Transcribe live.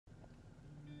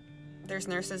There's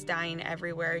nurses dying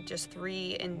everywhere, just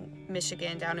 3 in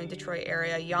Michigan, down in Detroit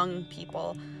area, young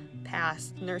people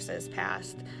passed, nurses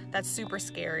passed. That's super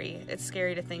scary. It's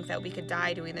scary to think that we could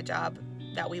die doing the job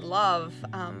that we love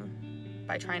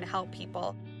by trying to help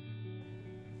people.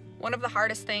 One of the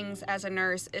hardest things as a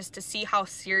nurse is to see how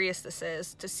serious this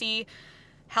is, to see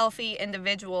healthy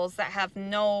individuals that have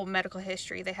no medical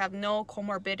history, they have no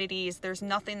comorbidities, there's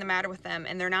nothing the matter with them,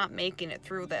 and they're not making it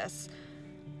through this.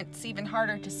 It's even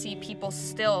harder to see people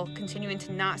still continuing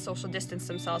to not social distance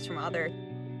themselves from others.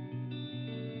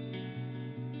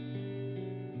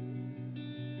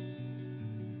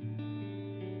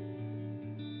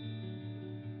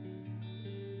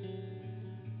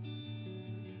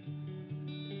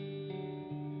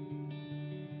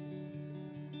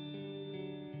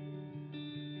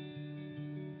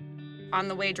 On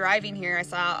the way driving here, I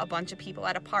saw a bunch of people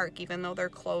at a park, even though they're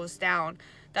closed down.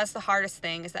 That's the hardest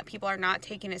thing, is that people are not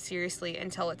taking it seriously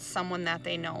until it's someone that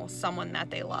they know, someone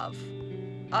that they love.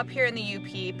 Up here in the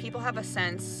UP, people have a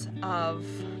sense of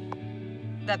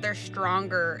that they're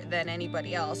stronger than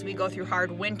anybody else. We go through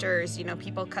hard winters, you know,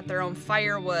 people cut their own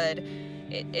firewood.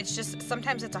 It's just,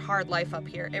 sometimes it's a hard life up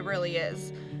here. It really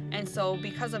is. And so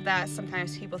because of that,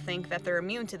 sometimes people think that they're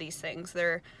immune to these things.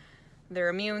 They're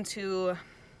immune to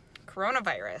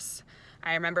coronavirus.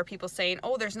 I remember people saying,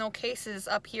 oh, there's no cases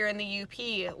up here in the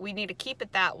UP. We need to keep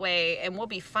it that way and we'll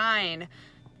be fine.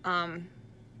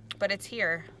 But it's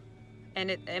here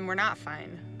and we're not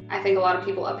fine. I think a lot of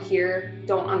people up here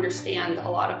don't understand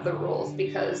a lot of the rules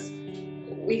because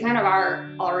we kind of are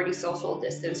already social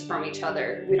distance from each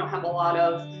other. We don't have a lot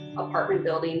of apartment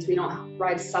buildings. We don't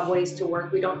ride subways to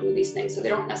work. We don't do these things. So they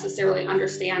don't necessarily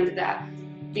understand that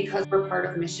because we're part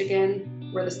of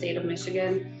Michigan, we're the state of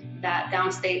Michigan, that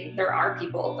downstate there are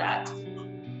people that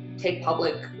take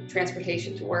public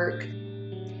transportation to work.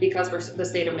 Because we're the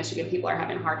state of Michigan, people are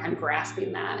having a hard time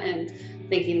grasping that and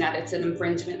thinking that it's an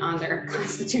infringement on their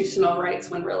constitutional rights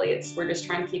when really we're just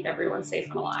trying to keep everyone safe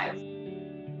and alive.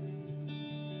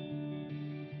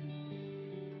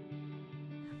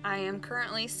 I am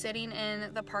currently sitting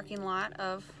in the parking lot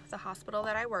of the hospital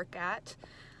that I work at,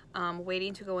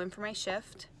 waiting to go in for my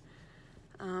shift.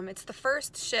 It's the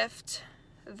first shift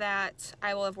that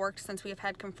I will have worked since we have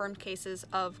had confirmed cases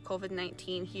of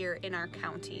COVID-19 here in our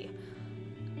county.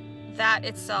 That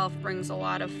itself brings a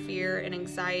lot of fear and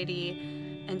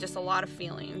anxiety and just a lot of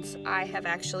feelings. I have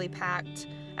actually packed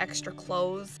extra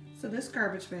clothes. So this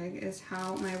garbage bag is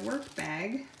how my work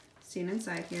bag, seen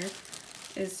inside here,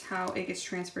 is how it gets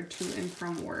transferred to and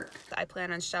from work. I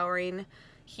plan on showering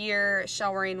here,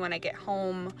 showering when I get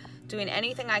home, doing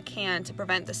anything I can to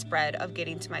prevent the spread of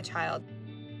getting to my child.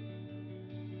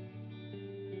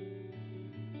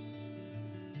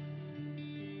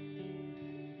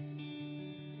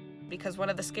 Because one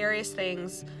of the scariest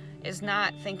things is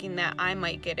not thinking that I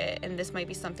might get it and this might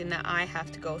be something that I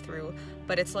have to go through,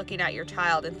 but it's looking at your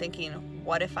child and thinking,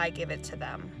 what if I give it to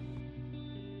them?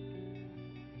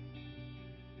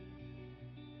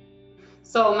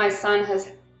 So my son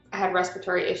has had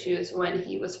respiratory issues when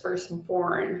he was first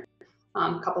born.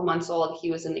 A couple months old,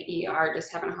 he was in the ER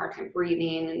just having a hard time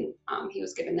breathing, and he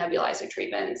was given nebulizer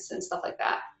treatments and stuff like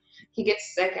that. He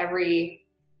gets sick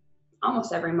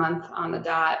almost every month on the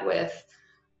dot with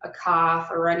a cough,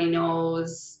 a runny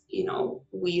nose, you know,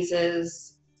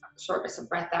 wheezes, shortness of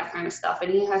breath, that kind of stuff.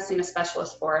 And he has seen a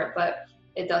specialist for it, but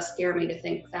it does scare me to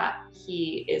think that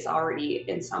he is already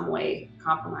in some way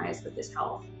compromised with his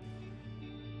health.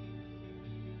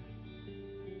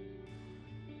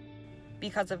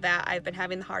 Because of that, I've been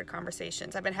having the hard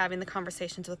conversations. I've been having the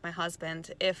conversations with my husband.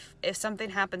 If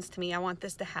something happens to me, I want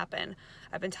this to happen.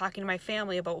 I've been talking to my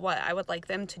family about what I would like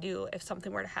them to do if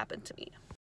something were to happen to me.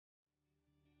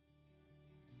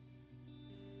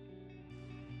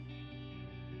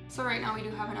 So right now we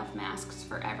do have enough masks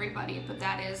for everybody, but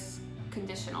that is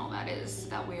conditional. That is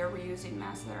that we are reusing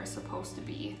masks that are supposed to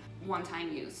be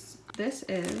one-time use. This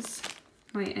is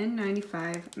my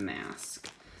N95 mask.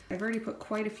 I've already put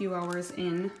quite a few hours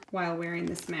in while wearing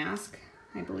this mask.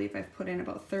 I believe I've put in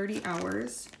about 30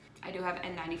 hours. I do have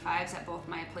N95s at both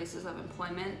my places of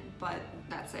employment, but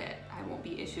that's it. I won't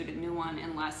be issued a new one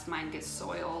unless mine gets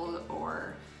soiled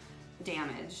or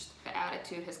damaged. The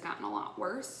attitude has gotten a lot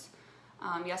worse.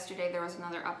 Yesterday there was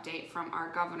another update from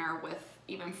our governor with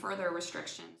even further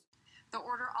restrictions. The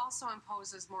order also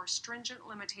imposes more stringent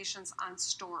limitations on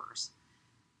stores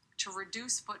to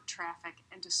reduce foot traffic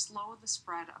and to slow the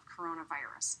spread of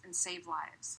coronavirus and save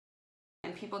lives.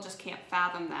 And people just can't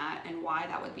fathom that and why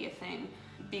that would be a thing.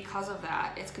 Because of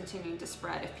that, it's continuing to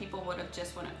spread. If people would have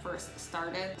just, when it first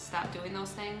started, stopped doing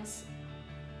those things,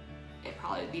 it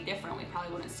probably would be different. We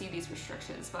probably wouldn't see these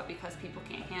restrictions, but because people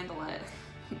can't handle it,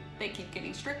 they keep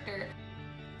getting stricter.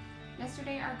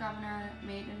 Yesterday, our governor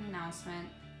made an announcement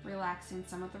relaxing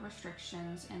some of the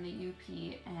restrictions in the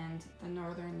UP and the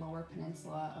northern lower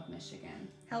peninsula of Michigan.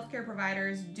 Healthcare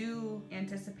providers do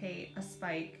anticipate a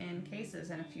spike in cases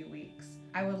in a few weeks.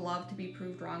 I would love to be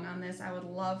proved wrong on this. I would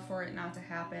love for it not to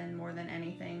happen more than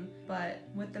anything, but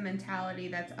with the mentality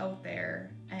that's out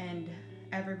there and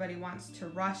everybody wants to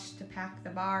rush to pack the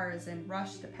bars and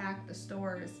rush to pack the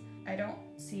stores, I don't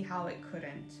see how it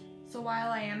couldn't. So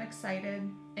while I am excited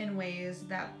in ways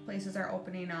that places are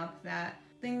opening up, that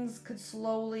things could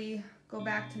slowly go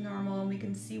back to normal and we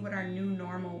can see what our new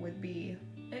normal would be,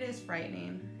 it is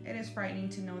frightening. It is frightening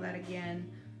to know that, again,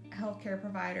 healthcare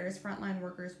providers, frontline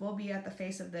workers will be at the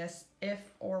face of this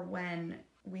if or when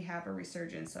we have a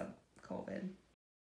resurgence of COVID.